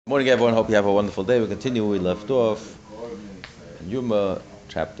Morning, everyone. Hope you have a wonderful day. We continue where we left off in Yuma,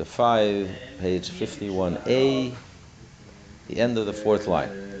 chapter 5, page 51a, the end of the fourth line.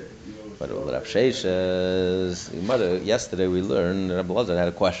 But Rav Sheshes, yesterday we learned that Rabbi Lazar had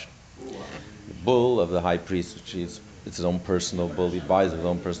a question. The bull of the high priest, which is it's his own personal bull, he buys his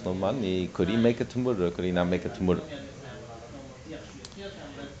own personal money. Could he make a tamura? Could he not make a tamura?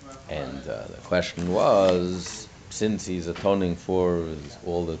 And the question was, since he's atoning for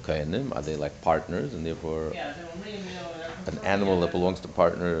all the kohanim, are they like partners, and therefore an animal that belongs to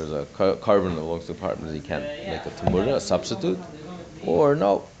partners, a carbon that belongs to partners, he can't make a tamura, a substitute? Or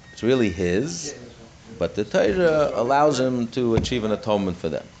no, it's really his, but the Torah allows him to achieve an atonement for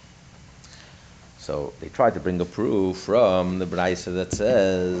them. So they tried to bring a proof from the Braisa that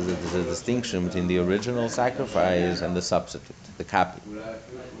says that there's a distinction between the original sacrifice and the substitute, the copy.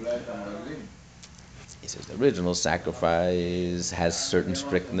 He says the original sacrifice has certain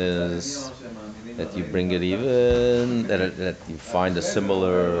strictness, that you bring it even, that you find a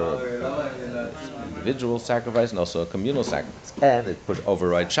similar individual sacrifice and also a communal sacrifice. And it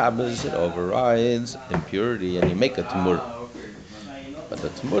overrides Shabbos, it overrides impurity, and you make a tamura. But the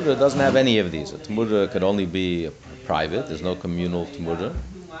tamura doesn't have any of these. A tamura could only be private. There's no communal tamura.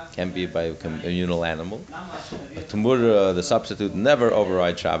 Can be by a communal animal. A tamura, the substitute, never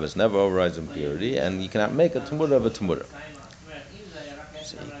overrides Shabbos, never overrides impurity, and you cannot make a tamura of a tamura.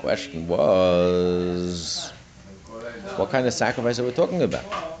 So the question was, what kind of sacrifice are we talking about?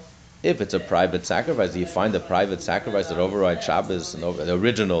 If it's a private sacrifice, do you find a private sacrifice that overrides Shabbos, and the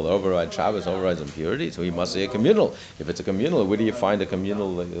original that overrides Shabbos, overrides impurity? So you must say a communal. If it's a communal, where do you find a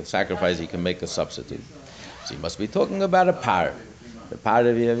communal sacrifice you can make a substitute? So you must be talking about a par. The par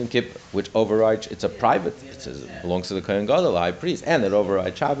of Yom Kippur, which overrides, it's a private, it belongs to the Kohen Gadol, the high priest, and it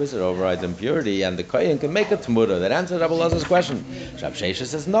overrides Shabbos, it overrides impurity, and the Kohen can make a tamura. That answers Rabbi Lazar's question. Rav Sheshes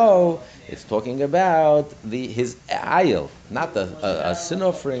says no, it's talking about his ayil, not a sin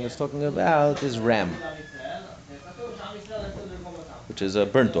offering. It's talking about his ram, which is a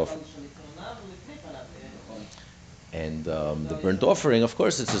burnt offering. And the burnt offering, of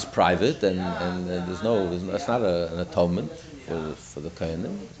course, it's private, and it's not an atonement for the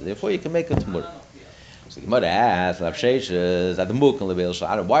kohanim. So therefore, you can make a tamura. So you might ask, Rav Sheshes,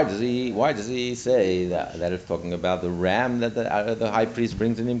 why does he say that it's talking about the ram that the high priest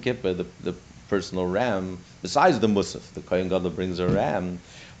brings in Yom Kippur, the personal ram, besides the musaf, the Kohen Gadol brings a ram.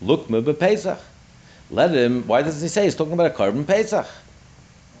 Look, Pesach. Let him. Why doesn't he say he's talking about a carbon Pesach?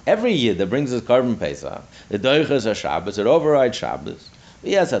 Every year that brings his carbon Pesach, the doiches are Shabbos, it overrides Shabbos.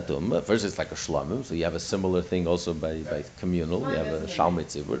 Yes, first it's like a shlamim, so you have a similar thing also by communal. You have a shalmei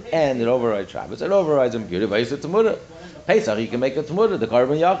tzibur, and it overrides Shabbos, it overrides impurity. But it's a tamura. Pesach, you can make a tamura. The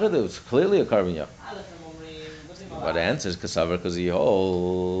carbon yachid, it was clearly a carbon yachid. But the answer is kasavar, because he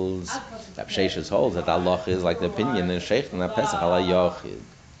holds, Rav Sheshes holds that Allah is like the opinion in Sheikh and Pesach ala yachid.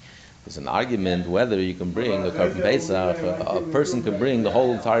 There's an argument whether you can bring a carbon Pesach, a person can bring the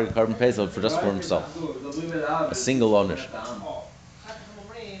whole entire carbon Pesach for himself, a single ownership.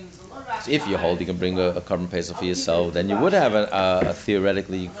 So if you hold you can bring a carbon Pesach for yourself, then you would have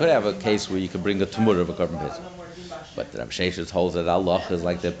theoretically, you could have a case where you could bring a tamura of a carbon Pesach. But Rav Sheshes holds that Allah is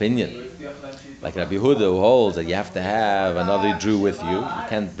like the opinion. Like Rabbi Yehuda, who holds that you have to have another Jew with you. You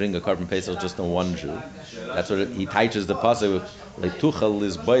can't bring a carbon Pesach just on one Jew. That's what he teaches the pasuk. Letuchal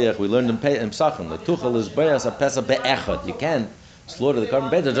is bayach. We learned in Psachim. Letuchal is bayach a pesach be'echad. You can't slaughter the carbon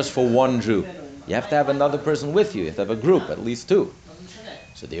Pesach just for one Jew. You have to have another person with you. You have to have a group, at least two.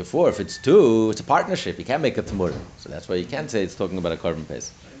 So therefore, if it's two, it's a partnership. You can't make a tamura. So that's why you can't say it's talking about a carbon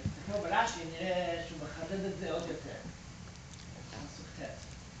Pesach.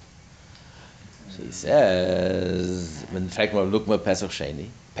 So he says, when Pesach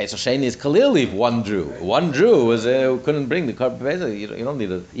Sheni is clearly one Jew. One Jew was who couldn't bring the carbon Pesach. You don't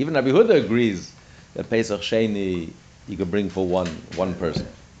need it. Even Rabbi Yehuda agrees that Pesach Sheni you can bring for one person.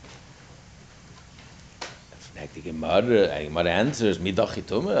 The Gemara answers midachi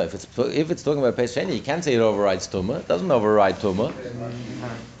tuma. If it's talking about Pesach Sheni, you can't say it overrides tuma. It doesn't override tuma.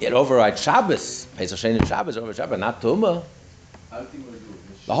 It overrides Shabbos. Pesach Sheni Shabbos overrides Shabbos, not tuma.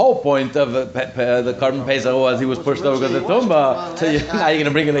 The whole point of the carbon Pesach was he was pushed over because of tumba. So now you're going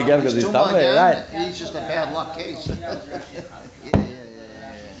to bring it again because he's tumba, right? He's just a bad luck case.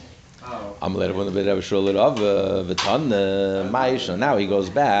 I'm let one bit of a shul of Vitan Maish. Now he goes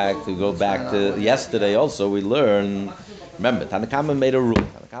back to yesterday. Also, we learn. Remember, Tanakama made a rule.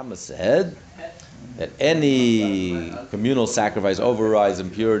 Tanakama said that any communal sacrifice overrides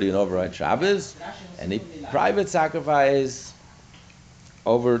impurity and overrides Shabbos. Any private sacrifice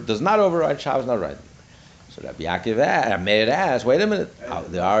does not override Shabbos, not right. So Rabbi Meir asked, wait a minute,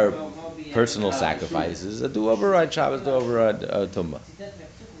 there are personal sacrifices that do override Shabbos, do override Tumah.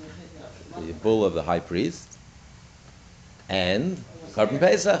 The bull of the high priest and Korban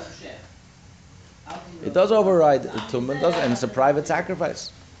Pesach. It does override Tumah, and it's a private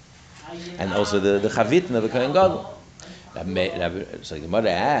sacrifice. And also the Chavitna of the Kohen Gadol. So the mother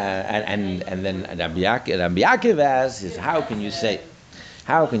and then Rabbi Yaakov asks, is how can you say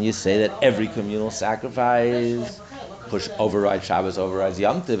that every communal sacrifice overrides Shabbos, overrides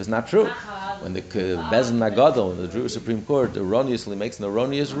Yom Tov? It's not true. When the Bezin Nagadol, the Jewish Supreme Court, erroneously makes an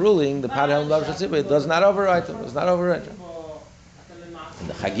erroneous ruling, the Padel Dav it does not override them. It's not override them. And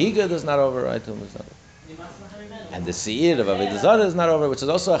the Chagiga does not override them. And the Seir of Avodah Zarah is not over, which is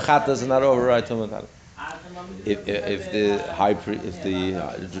also a Chatas, is not override them. If the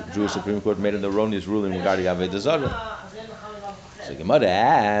Jewish Supreme Court made an erroneous ruling regarding Avodah Zarah, so Gemara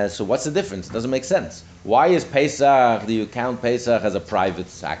asks, so what's the difference? It doesn't make sense. Why is Pesach, do you count Pesach as a private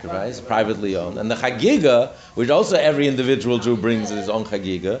sacrifice, privately owned? And the Chagiga, which also every individual Jew brings his own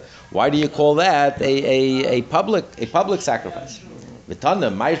Chagiga, why do you call that a public sacrifice? V'tana,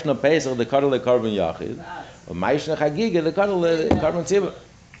 Maishna Pesach, the Kadol Korban Yachid, or Maishna Chagiga, the Kadol Korban Tzibur.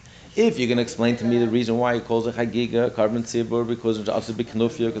 If you can explain to me the reason why he calls it Chagiga, Korban Tzibur, because it's also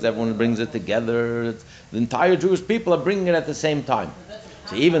B'knufya, because everyone brings it together. The entire Jewish people are bringing it at the same time.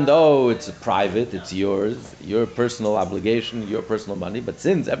 So even though it's private, it's yours, your personal obligation, your personal money, but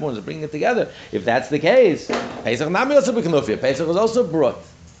since everyone's bringing it together, if that's the case, Pesach Nami also B'knufya. Pesach is also brought.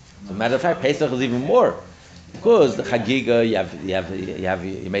 As a matter of fact, Pesach is even more. Because the Chagiga,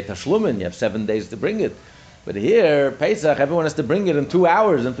 you made Tashlumin, you have 7 days to bring it. But here, Pesach, everyone has to bring it in 2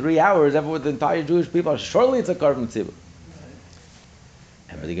 hours, in 3 hours. Everyone, the entire Jewish people, surely it's a Korban Tzibur.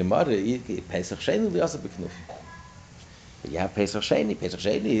 And the Gemara, Pesach Sheni will be also B'knuf. But you have Pesach Sheni. Pesach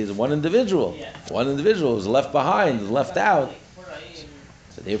Sheni is one individual. One individual is left behind, is left out.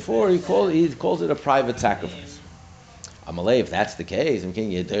 So therefore, he calls it a private sacrifice. Amalei, if that's the case, I'm king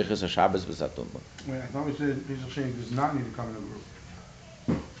Yedeiches Shabbos B'Satum. Wait, I thought we said Pesach Sheni does not need to come in a group.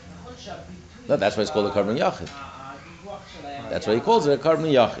 No, that's why it's called a Korban Yachid. That's why he calls it a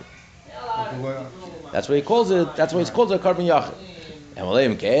Korban Yachid. That's why he calls it. That's why it's called a Korban Yachid.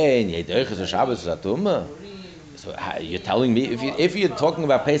 So you're telling me if you're talking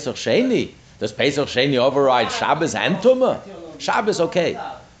about Pesach Sheni, does Pesach Sheni override Shabbos and Tumah? Shabbos okay,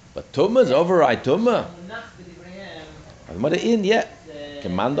 but Tumah is override Tumah. The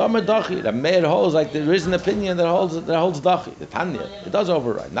Meir holds like there is an opinion that holds Dachi. The Tanya, it does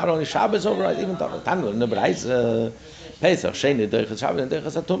override. Not only Shabbos override, even Dachi. Tanya, no, but Pesach Sheni Deiches Shabbos and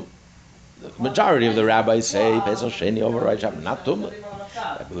Deiches Tumah. The majority of the rabbis say Pesach Sheni overrides Shabbos, not Tumah.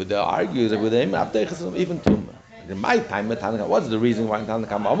 Buddha argues that with him, even Tumah. In my time, what's the reason why Tanakh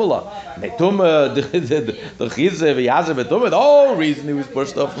Amala? Tumah, the Chizeh, V'yazeh, Tumah. The whole reason he was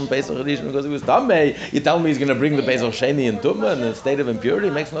pushed off from Pesach Rishon because he was Tameh. You tell me he's going to bring the Pesach Sheni and Tumah in a state of impurity?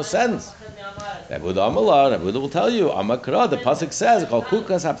 It makes no sense. Buddha Amala, Buddha will tell you, Amakra, the pasuk says, Kol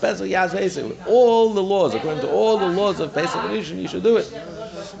Kukas HaPesach Yazeh. All the laws, according to all the laws of Pesach Rishon, you should do it.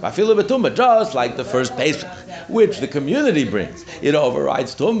 Just like the first Pesach, which the community brings, it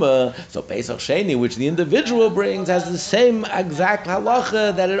overrides Tumah. So Pesach Sheni, which the individual brings, has the same exact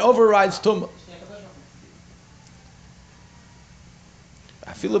halacha that it overrides Tumah.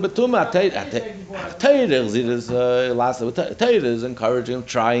 Torah is encouraging him,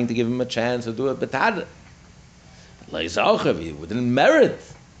 trying to give him a chance to do it, but he wouldn't merit.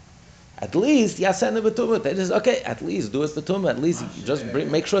 At least Yasena B'tumah. It is okay. At least do it B'tumah. At least just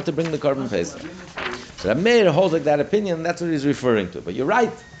make sure to bring the Korban Pesach. So the Meir holds like that opinion. And that's what he's referring to. But you're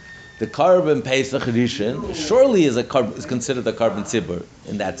right. The Korban Pesach Rishon surely is considered a Korban Tzibur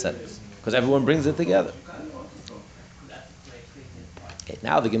in that sense because everyone brings it together. Okay,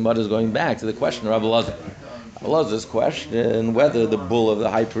 now the Gemara is going back to the question of Rabbi Elazar. Rabbi Elazar's question whether the bull of the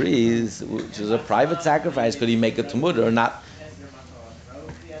high priest, which is a private sacrifice, could he make a tumud or not?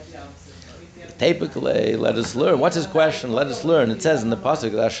 Typically, let us learn. What's his question? Let us learn. It says in the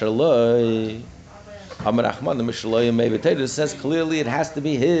pasuk it says clearly it has to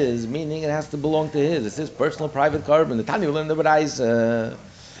be his, meaning it has to belong to his. It's his personal private carbon. The Tanya learned the B'rais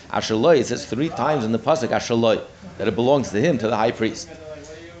Ashaloi. It says 3 times in the pasuk Ashaloi that it belongs to him, to the high priest.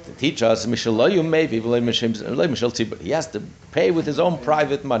 To teach us he has to pay with his own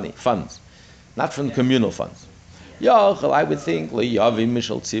private money, funds, not from communal funds. I would think, okay,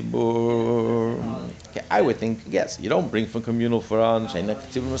 I would think, yes, you don't bring from communal funds,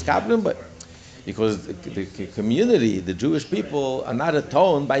 but because the community, the Jewish people, are not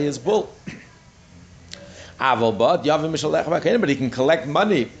atoned by his bull. But he can collect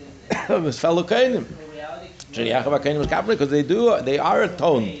money of his fellow Kohanim. Because they are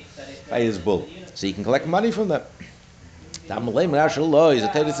atoned by his bull. So you can collect money from them. The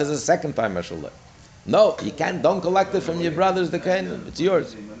Torah says a second time, no, you can't. Don't collect it from your brothers, the Kohanim. It's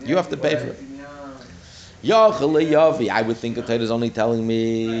yours. You have to pay for it. I would think the Torah is only telling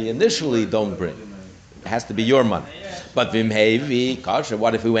me initially don't bring. It has to be your money. But vimhevi kasher.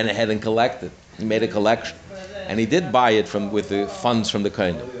 What if we went ahead and collected? He made a collection, and he did buy it with the funds from the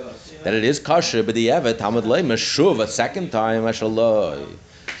Kohanim. That it is kasher, but the evet tamad lei meshuv a second time mashallah.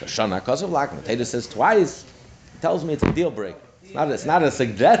 So shana kasav lakna. Torah says twice. It tells me it's a deal breaker. It's not a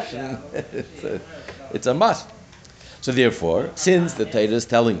suggestion. It's a must. So therefore, since the Torah is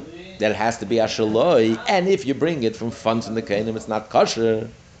telling that it has to be ashaloi, and if you bring it from funds in the Kohanim, it's not kosher.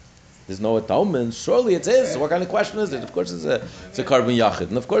 There's no atonement. Surely it is. So what kind of question is it? Of course, it's a carbon yachid,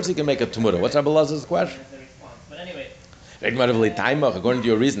 and of course he can make a tumura. What's Rabbi Lazar's question? According to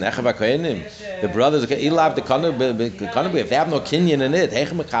your reason, the brothers, if they have no kinyan in it,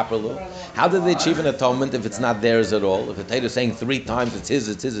 how did they achieve an atonement if it's not theirs at all? If the Torah is saying 3 times it's his,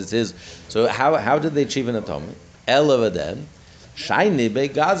 it's his, it's his, so how did they achieve an atonement? Elavaden, shiny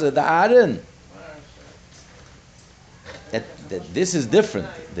begaza the Aaron. That this is different.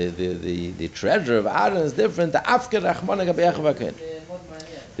 The treasure of Aaron is different. The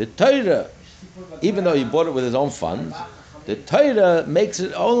Torah, even though he bought it with his own funds, the Torah makes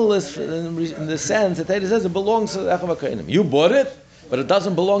it ownerless in the sense that the Torah says it belongs to the Echav HaKohanim. You bought it, but it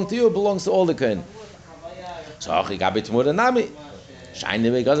doesn't belong to you, it belongs to all the Kohanim. So I can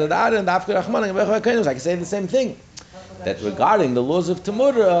say the same thing. That regarding the laws of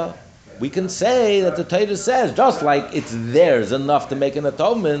Tamura, we can say that the Torah says, just like it's theirs enough to make an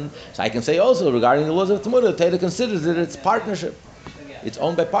atonement, so I can say also regarding the laws of Tamura, the Torah considers that it's partnership. It's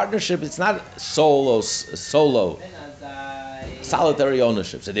owned by partnership, it's not solo, solitary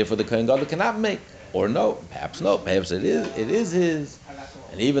ownership. So therefore the Kohen Gadol cannot make. Or perhaps it is his.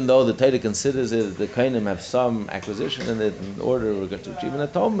 And even though the Torah considers it, the Kohanim have some acquisition in it in order to achieve an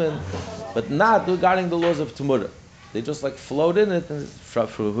atonement, but not regarding the laws of Tamura. They just like float in it, and for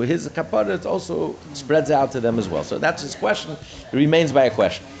his kapara, it also spreads out to them as well. So that's his question. It remains by a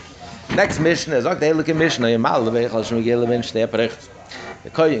question. Next mission is the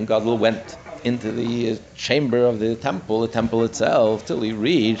Kohen Gadol went into the chamber of the temple itself, till he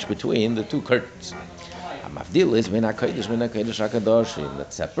reached between the 2 curtains. That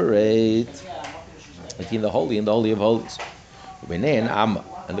separate between the holy and the holy of holies.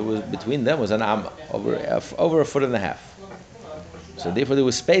 And there was between them was an amma over 1.5 feet. So therefore there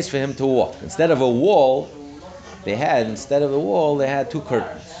was space for him to walk. Instead of a wall, they had 2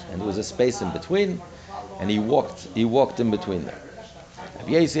 curtains, and there was a space in between, and he walked in between them.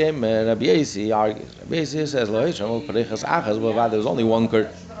 Rabbi Yesi argues. Rabbi Yesi says, there's only 1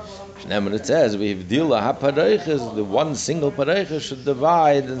 curtain. It says, the one single pareicha should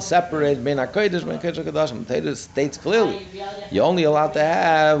divide and separate between HaKodesh and Kodesh HaKodashim. The Torah states clearly, you're only allowed to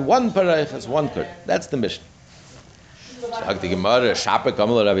have 1 pareicha, it's 1 curtain. That's the mission. And the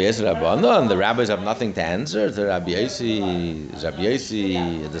rabbis have nothing to answer to Rabbi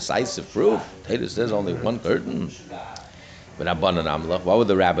Yesi, a decisive proof. The Torah says only 1 curtain. What would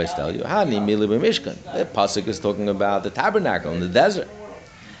the rabbis tell you? The pasuk is talking about the tabernacle in the desert.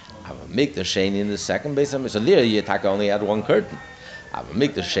 Mikdash Sheni in the second base of Mikdash. So there, Yitaka only had 1 curtain.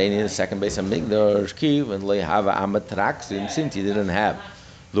 Mikdash Sheni in the second base of Mikdash, Kiv and Lehava Amatraxin, since he didn't have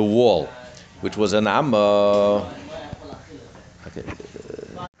the wall, which was an Amma. Okay.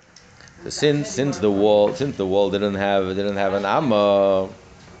 Since the wall didn't have an Amma.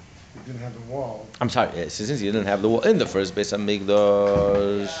 He didn't have the wall. I'm sorry. Since he didn't have the wall in the first base of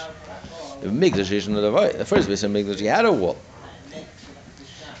Mikdash, the first base of Mikdash, he had a wall.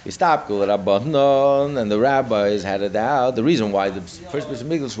 And the rabbis had it out. The reason why the first base of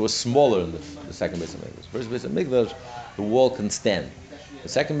Mikdash was smaller than the second base of Mikdash. First base of Mikdash, the wall can stand. The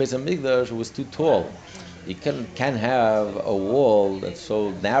second base of Mikdash was too tall. You can't have a wall that's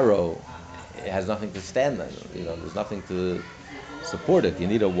so narrow. It has nothing to stand on. There's nothing to support it. You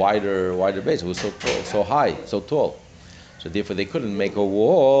need a wider base. It was so tall, so high, so tall. So therefore they couldn't make a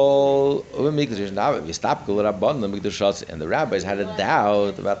wall. And the rabbis had a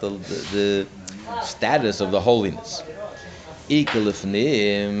doubt about the status of the holiness. In other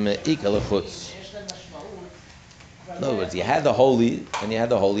words, you had the holy and you had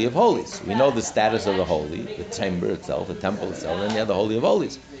the holy of holies. We know the status of the holy, the chamber itself, the temple itself, and you had the holy of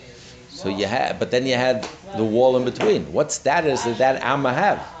holies. But then you had the wall in between. What status did that Amma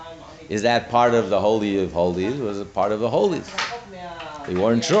have? Is that part of the Holy of Holies, or is it part of the Holies? They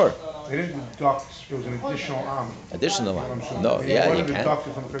weren't sure. They didn't deduct, it was an additional amma. Additional That's what I'm one. saying. No, It yeah, you wasn't can't.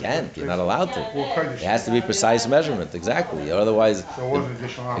 deducted from You the can't. You're not Tractate allowed to. Yuma. It has to be precise measurement, exactly. Otherwise, So it was an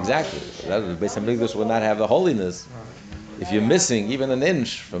additional amma. exactly. The Beis Hamikdash would not have the holiness. If you're missing even an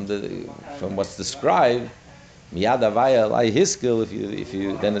inch from what's described, miyad avaya lai hiskel. If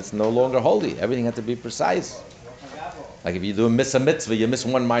you then it's no longer holy. Everything had to be precise. Like if you do a mitzvah, you miss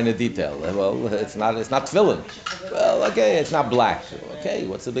one minor detail. Well, it's not tefillin. Well, okay, it's not black. Okay,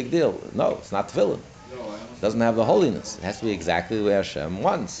 what's the big deal? No, it's not tefillin. It doesn't have the holiness. It has to be exactly the way Hashem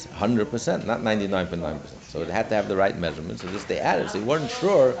wants, 100%, not 99.9%. So it had to have the right measurement. So this they added. So you weren't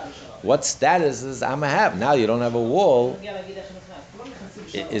sure what status is Amma have. Now you don't have a wall.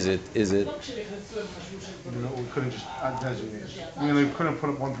 Is it? We couldn't just designate it. I mean, they couldn't put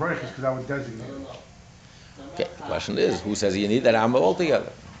up one parachute because that would designate it. Okay, the question is, who says you need that Amma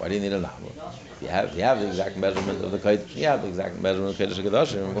altogether? Why do you need an Amma? If you have the exact measurement of the Kodesh, you have the exact measurement of Kodesh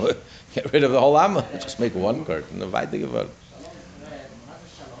HaKadoshim, get rid of the whole Amma, just make one curtain, and weiter geworden.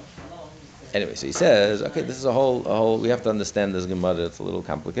 Anyway, so he says, okay, this is a whole, we have to understand this Gemara, it's a little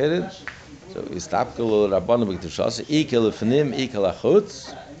complicated. So we stop Rabbanu B'Ktushas, Ikel Lefnim, Ikel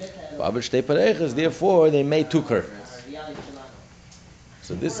Achutz, Babel Shtei Pareches, therefore they made two curtains.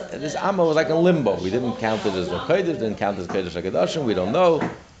 So this Amma was like a limbo. We didn't count it as a Kodesh, didn't count it as Kodesh HaKadoshim, we don't know.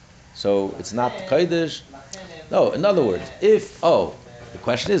 So it's not Kodesh. No, in other words, the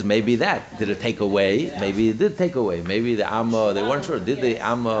question is, maybe that, did it take away? Maybe it did take away. Maybe the Amma, they weren't sure. Did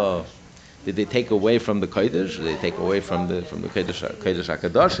they take away from the Kodesh? Did they take away from the Kodesh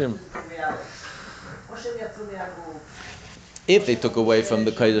HaKadoshim? If they took away from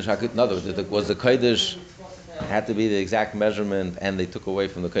the Kodesh HaKadoshim, in other words, was the Kodesh had to be the exact measurement, and they took away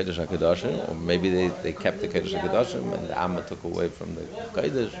from the Kodesh HaKadoshim, or maybe they kept the Kodesh HaKadoshim, and the Amma took away from the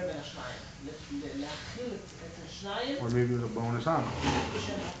Kodesh. Or maybe it was a bonus amma.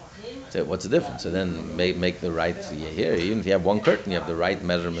 So what's the difference? So then make the right here. Even if you have one curtain, you have the right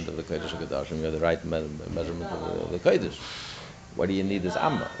measurement of the Kodesh HaKadoshim, you have the right measurement of the Kodesh. What do you need this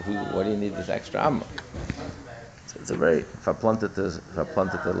Amma? What do you need this extra Amma? It's a very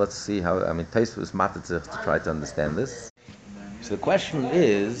verplanted. Let's see how. I mean, Tais was matitzich to try to understand this. So the question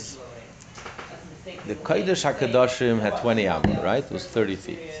is, the Kodesh HaKadoshim had 20 amma, right? It was 30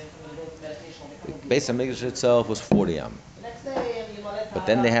 feet. The Beis Hamikdash itself was 40 amma. But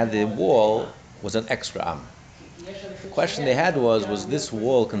then they had the wall was an extra amma. The question they had was this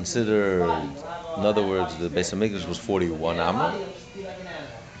wall considered? In other words, the Beis Hamikdash was 41 amma,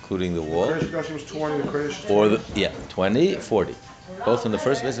 including the wall. The Kodesh was 20, the Kodesh 20, 40. Both in the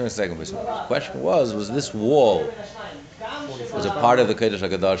first Beis Hamikdash and the second Beis Hamikdash. The question was this wall was a part of the Kodesh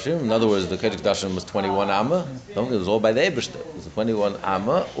HaKadoshim? In other words, the Kodesh HaKadoshim was 21 amma. It was all by the Eibishter. It was 21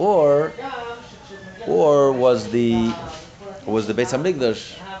 amma, or was the Beis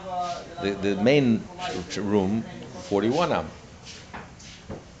Hamikdash, the main room, 41 amma.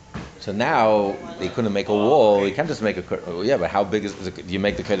 So now they couldn't make a wall. You can't just make a curtain. Oh, yeah, but how big is it? Do you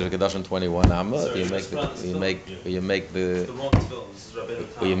make the Kodesh HaKadoshim 21 amma? Do you make the Kodesh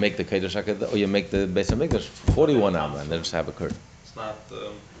HaKadoshim, or you make the Beis Hamikdash 41 amma, and then just have a curtain? It's not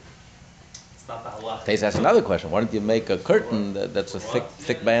the halach. Tais asks another question. Why don't you make a curtain that's a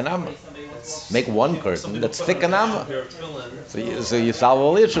thick by an amma? Make one curtain that's thick an amma. So you solve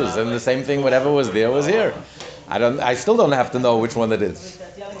all the issues. And the same thing, whatever was there was here. I still don't have to know which one it is.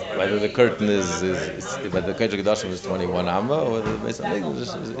 Whether the curtain is whether the Kodesh HaKadoshim is 21 amma, or whether the Beis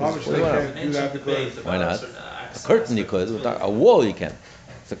Hamikdash is 41 amma. Why not? A curtain you could. A wall you can.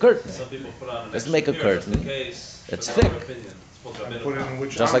 It's a curtain. Let's make a curtain that's thick.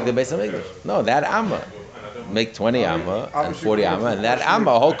 Just like the Beis Hamikdash. No, that amma. Make 20 amma and 40 amma, and that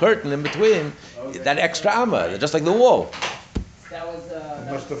amma, a whole curtain in between, that extra amma, just like the wall. You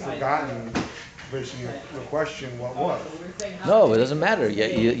must have forgotten, basically, the question, what was. No, it doesn't matter.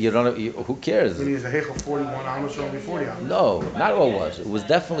 You don't. Who cares? Meaning is a hechel 41 amma, so only 40 amma. No, not what it was. It was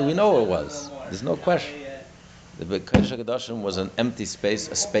definitely, we know what it was. There's no question. The Kodesh HaKadoshim was an empty space,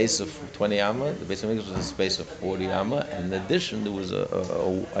 a space of 20 amma. The Beis Hamikdash was a space of 40 amma. And in addition, there was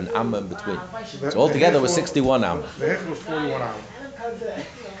an amma in between. So altogether it was 61 amma. The hechel was 41 amma.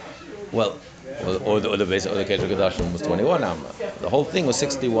 Well, or the Kodesh HaKadoshim was 21 amma. The whole thing was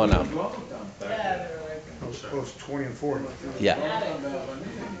 61 amma. It was 20 and 40. Yeah.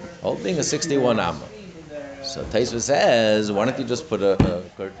 The whole thing is 61 amma. So Taisva says, why don't you just put a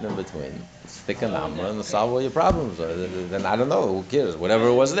curtain in between, stick an amma, and solve all your problems? Then I don't know, who cares?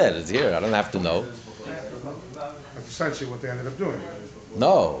 Whatever was there, it's here. I don't have to know. That's essentially what they ended up doing.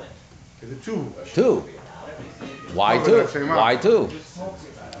 No. They did two. Two. Why two? Why two?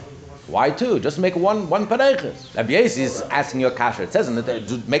 Why two? Just make one pareiches. Rabbi Yossi is asking you a kasher. It says in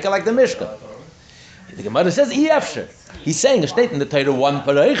the make it like the Mishkan. The Gemara says Efsher. He's saying a state in the Torah one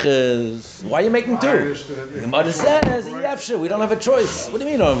pareiches. Why are you making two? The Gemara says Efsher. We don't have a choice. What do you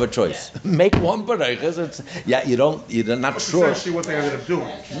mean you don't have a choice? Make one pareiches. Yeah, you're not That's sure. essentially what they ended up doing.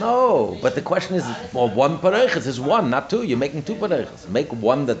 No, but the question is, well, one pareiches is one, not two. You're making two pareiches. Make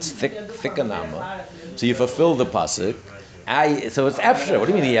one that's thick anama, so you fulfill the pasuk. So it's Efsher. What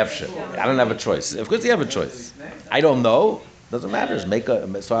do you mean Efsher? I don't have a choice. Of course you have a choice. I don't know. Doesn't matter.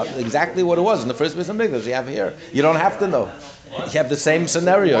 Just so exactly what it was in the first place of Mikdash you have here. You don't have to know. You have the same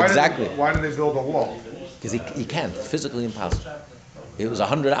scenario exactly. Why did they build a wall? Because you can't. It's physically impossible. It was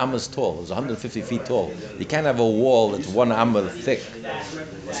 100 amas tall. It was 150 feet tall. You can't have a wall that's 1 amma thick,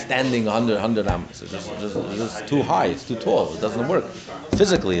 standing 100 amas. It's just too high. It's too tall. It doesn't work.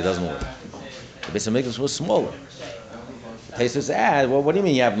 Physically, it doesn't work. The Beis Hamikdash was smaller. Taisus says, well, what do you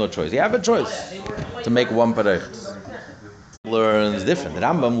mean you have no choice? You have a choice to make one pareiches. Learns different. The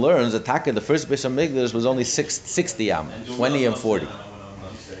Rambam learns that the first Beis Hamikdash was only 60 amma, 20 and 40.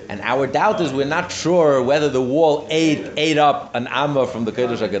 And our doubt is we're not sure whether the wall ate up an amma from the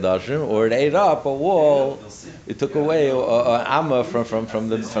Kodesh HaKadoshim or it ate up a wall. It took away an amma from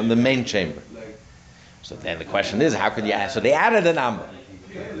the main chamber. So then the question is, how could you add? So they added an amma.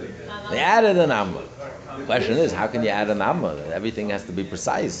 The question is, how can you add an amma? Everything has to be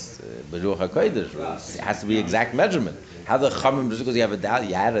precise. Beruch HaKodesh. It has to be exact measurement. How the Chamim, just because you have a doubt,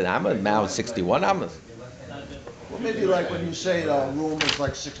 you add an amma, now it's 61 ammas. Well, maybe like when you say the room is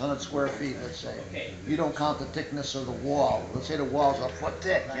like 600 square feet, let's say. You don't count the thickness of the wall. Let's say the wall's a foot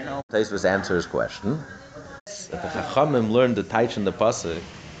thick, you know. Taisvus answers question. That the Chachamim learned the Taich in the Pasuk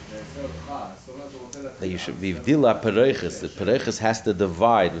that you should be v'dila pareiches. The pareiches has to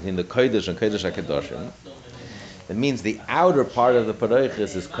divide between the Kodesh and Kodesh HaKadoshim. That means the outer part of the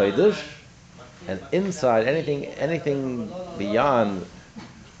pareiches is Kodesh, and inside anything beyond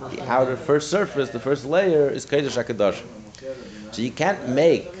the outer first surface, the first layer, is Kodesh HaKadoshim. So you can't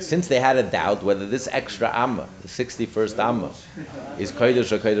make, since they had a doubt whether this extra Amma, the 61st Amma, is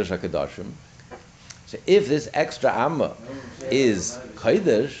Kodesh or Kodesh HaKadoshim. So if this extra Amma is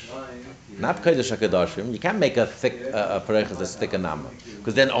Kodesh, not Kodesh HaKadoshim, you can't make a pareiches that's thick an Amma.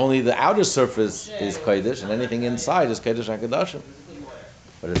 Because then only the outer surface is Kodesh, and anything inside is Kodesh HaKadoshim.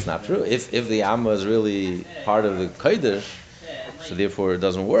 But it's not true. If the Amma is really part of the Kodesh, so therefore it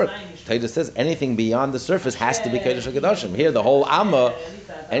doesn't work. Taita says anything beyond the surface has to be Kodesh HaKadoshim. Here the whole Amma,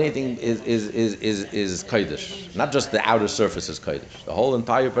 anything is Kodesh. Not just the outer surface is Kodesh. The whole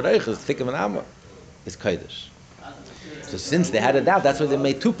entire pareiches, thick of an Amma, is Kodesh. So since they had a doubt, that's why they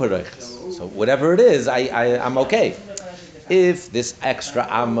made two pareiches. So whatever it is, I'm okay. If this extra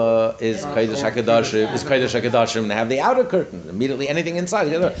Amma is Kodesh HaKadoshim, and I have the outer curtain, immediately anything inside.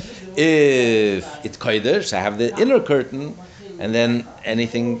 If it's Kodesh, I have the inner curtain, and then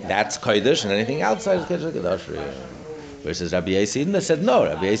anything that's Kodesh, and anything outside is Kodesh HaKadoshim. Versus Rabbi Yossi said no.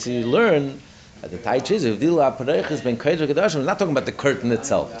 Rabbi Yossi learned that the Taich is, if Dila Pareich is ben Kodesh HaKadoshim, we're not talking about the curtain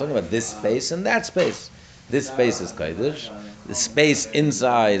itself. We're talking about this space and that space. This space is Kodesh. The space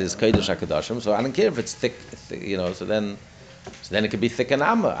inside is Kodesh HaKadoshim. So I don't care if it's thick, so then it could be thick and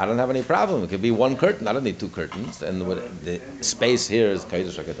amma. I don't have any problem. It could be one curtain. I don't need two curtains. And the space here is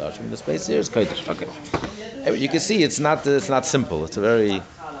Kodesh HaKadoshim. The space here is Kodesh. Okay. You can see it's not simple. It's a very...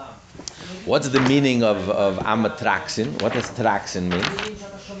 What's the meaning of amma traxin? What does traxin mean?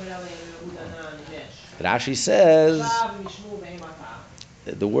 Rashi says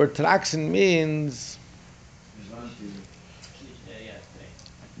the word traxin means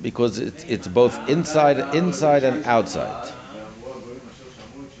because it's both inside and outside.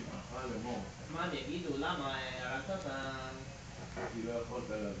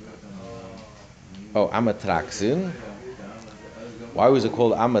 Oh, amatraxin. Why was it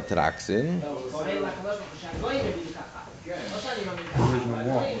called amatraxin?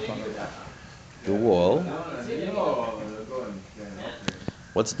 The wall.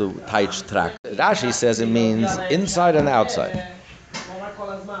 What's the taich track? Rashi says it means inside and outside.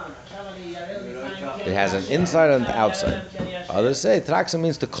 It has an inside and outside. Others say traxin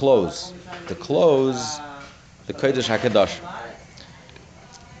means to close the Kodesh HaKadoshim.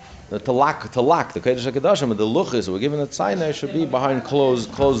 To lock the Kodesh HaKadoshim, and the luchis we're given at Sinai should be behind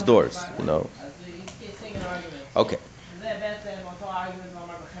closed doors. Okay.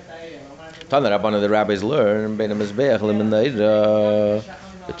 Tana Rabban of the rabbis learn between the mizbeach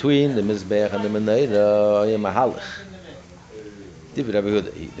and the menorah mahalach.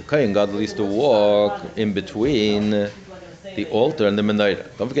 The Kohen Gadol used to walk in between the altar and the menorah.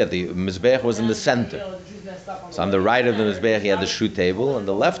 Don't forget, the mizbeach was in the center. So on the right of the Mizbeach, you had the shoe table. On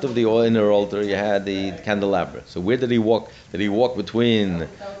the left of the inner altar, you had the candelabra. So where did he walk? Did he walk between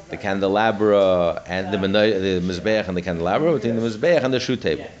the candelabra and the Mizbeach and the candelabra, between the Mizbeach and the shoe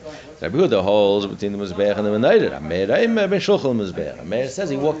table? Rabbi Yehuda holds between the Mizbeach and the Menorah. Meir says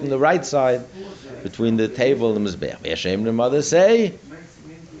he walked on the right side between the table and the Mizbeach. V'yashem the mother say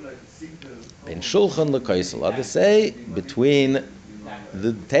Ben Shulchan l'Kaisel. Others say between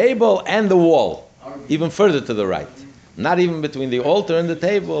the table and the wall, even further to the right. Not even between the altar and the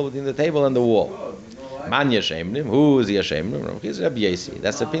table, between the table and the wall. Man Yashemnim, who is Yashemnim? He's Rabbi Yesi.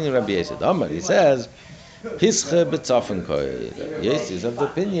 That's the opinion of Rabbi Yesi. Damar, he says, Pische betzofen koi. Rabbi Yesi is of the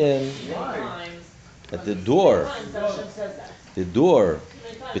opinion that the door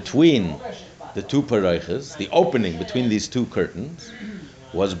between the two paroiches, the opening between these two curtains,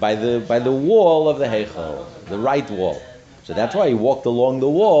 was by the wall of the Heichal, the right wall. So that's why he walked along the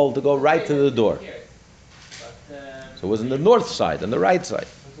wall to go right to the door. So it was on the north side, on the right side.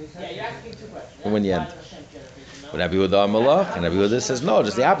 And when you enter. But Rabbi Yehuda Amalach, and Rabbi Yehuda says no,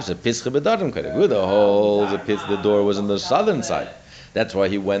 just the opposite. Pische bedarim. Rabbi Yehuda holds the door was on the southern side. That's why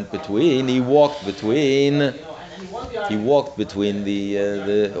he walked between the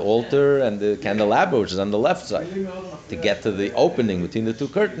altar and the candelabra, which is on the left side, to get to the opening between the two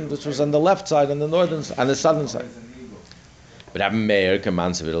curtains, which was on the left side, on the northern and the southern side. But Rabbi Meir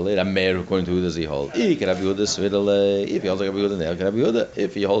commands Svidale. Rabbi Meir, according to who does he hold? If he holds like Rabbi Yehuda,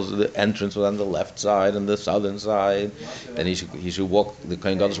 if he holds the entrance was on the left side and the southern side, then he should walk. The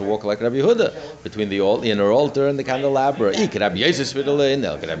Kohen Gadol should walk like Rabbi Yehuda between the inner altar and the candelabra. He should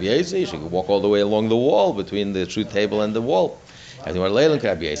walk all the way along the wall between the true table and the wall. He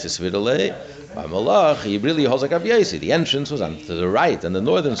really holds like Rabbi Yesi. The entrance was on to the right and the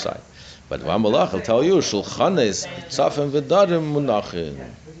northern side. But Vamalach will tell you, Shulchanes tzafim v'darim munachim.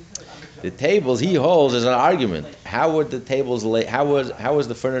 The tables he holds is an argument. How were the tables laid? How was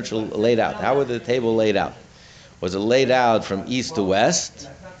the furniture laid out? How was the table laid out? Was it laid out from east to west,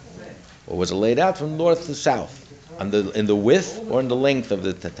 or was it laid out from north to south, in the width or in the length of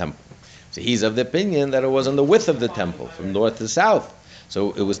the temple? So he's of the opinion that it was on the width of the temple, from north to south.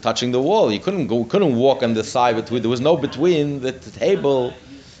 So it was touching the wall. You couldn't walk on the side between. There was no between the table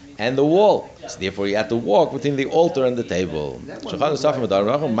and the wall. So therefore you had to walk between the altar and the table. That's what he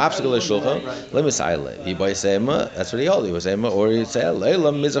held. He was or he'd say,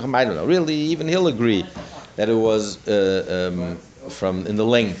 really, even he'll agree that it was from in the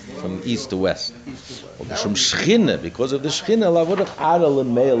length, from east to west. Because of the Shechina, because of the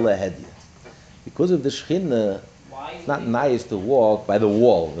Shechina, it's not nice to walk by the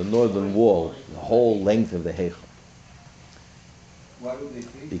wall, the northern wall, the whole length of the Heichal.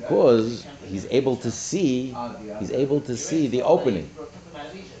 Because he's able to see the opening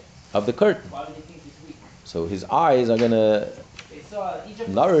of the curtain. So his eyes are going to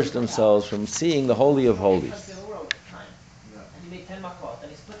nourish themselves from seeing the Holy of Holies.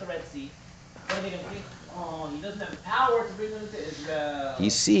 He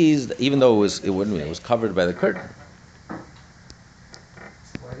sees, even though it was covered by the curtain.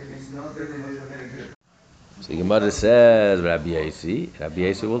 So the Gemara says, Rabbi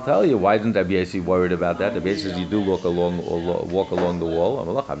Yesi will tell you, why didn't Rabbi Yesi worried about that? Rabbi Yesi says you do walk along the wall.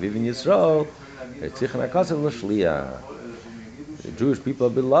 The Jewish people are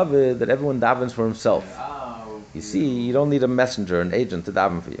beloved that everyone davens for himself. You see, you don't need a messenger, an agent to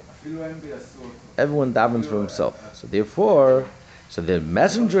daven for you. Everyone davens for himself. So therefore, the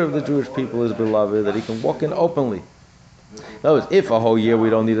messenger of the Jewish people is beloved that he can walk in openly. In other words, if a whole year we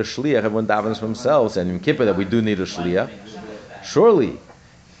don't need a shliach, everyone davens for themselves, and in Kippur that we do need a shliach, surely,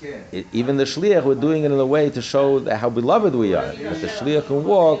 even the shliach, we're doing it in a way to show how beloved we are. That the shliach can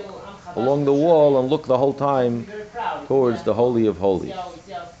walk along the wall and look the whole time towards the Holy of Holies.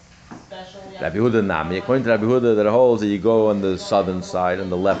 Rabbi Yehuda Nami, according to Rabbi Yehuda, that holds that you go on the southern side and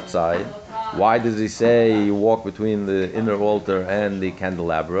the left side. Why does he say you walk between the inner altar and the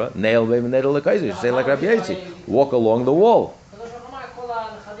candelabra? Nail baby nail lekayzer. You say like Rabbi Yesi, walk along the wall.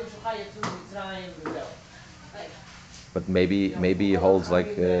 But maybe he holds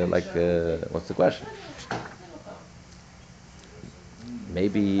like what's the question?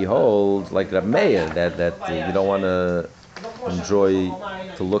 Maybe he holds like Rabbi Meir that you don't want to enjoy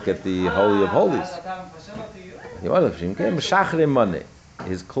to look at the Holy of Holies.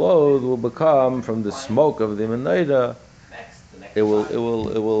 His clothes will become from the smoke of the menorah. It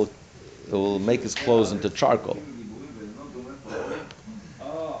will make his clothes into charcoal.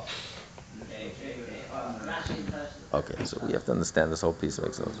 Okay, so we have to understand this whole piece of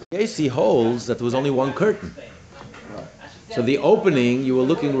exercise. Casey holds that there was only one curtain. So the opening, you were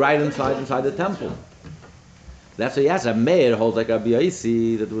looking right inside the temple. That's what he asked. A mayor holds like a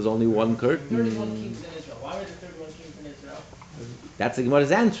Yaisi that there was only one curtain. 31 kings in Israel. Why were there 31 kings in Israel? That's the Gemara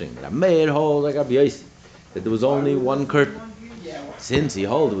is answering. A mayor holds like a Yaisi that there was only one curtain. Yeah. Since he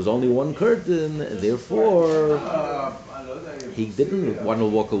holds there was only one curtain, therefore he didn't want to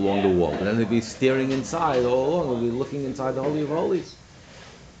walk along the wall. But then he'd be staring inside all along. He'd be looking inside the Holy of Holies.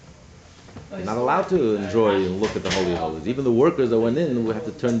 They're not allowed to enjoy and look at the Holy of Holies. Even the workers that went in would have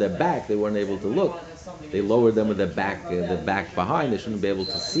to turn their back. They weren't able to look. They lowered them with their back behind. They shouldn't be able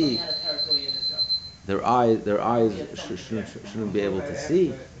to see. Their eyes shouldn't be able to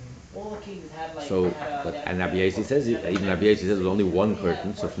see. All the kings had like. So, and Rabbi Yossi says, even Rabbi Yossi says there was only one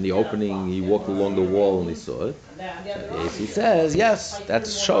curtain. So from the opening, he walked along the wall and he saw it. So Rabbi Yossi says, yes, that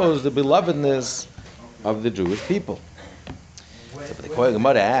shows the belovedness of the Jewish people. So, but the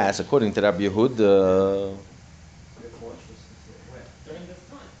Gemara asks, according to Rabbi Yehuda,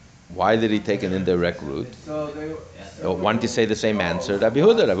 why did he take an indirect route? Why don't you say the same answer? Rabbi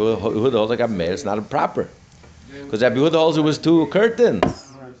Yehuda holds like a mayor. It's not proper. Because Rabbi Yehuda holds it was two curtains.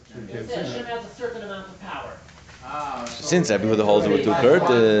 It says Hashem has a certain amount of power. Since Rabbi Yehuda holds it with two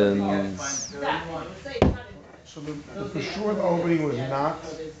curtains. So for sure the opening was not.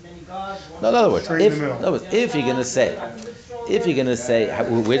 No, in other words, Straight in the middle. if you're gonna say,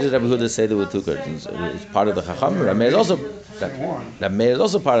 where did Rabbi Yehuda say there were two curtains? It's part of the Chacham. Rabbi is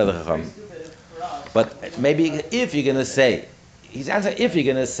also part of the Chacham. But maybe if you're gonna say, he's answering. If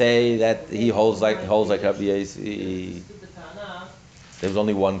you're gonna say that he holds like Rabbi Yossi, there was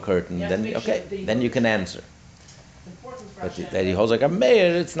only one curtain. Then okay, then you can answer. But that he holds like a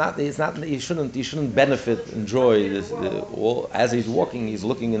mayor, it's not. He shouldn't benefit, enjoy this. As he's walking, he's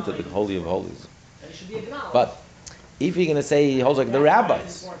looking into the Holy of Holies. But if you're going to say he holds like the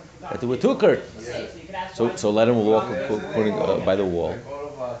rabbis, that there were two curtains, so let him walk according by the wall.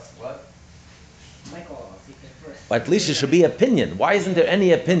 But at least there should be opinion. Why isn't there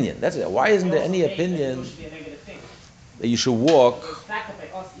any opinion? That's it. Why isn't there any opinion that you should walk?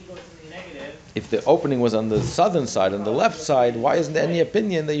 If the opening was on the southern side, on the left side, why isn't there any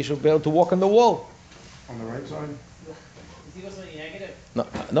opinion that you should be able to walk on the wall? On the right side? No,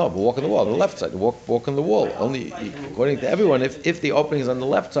 but walk on the wall, on the left side. Walk on the wall. Only according to everyone, if the opening is on the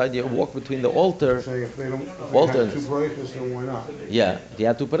left side, you walk between the altar. Saying if they have two breakers, then why not? Yeah, if you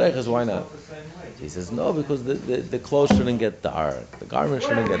have two parechas, why not? He says no, because the clothes shouldn't get dark. The garment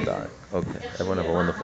shouldn't get dark. Okay, everyone have a wonderful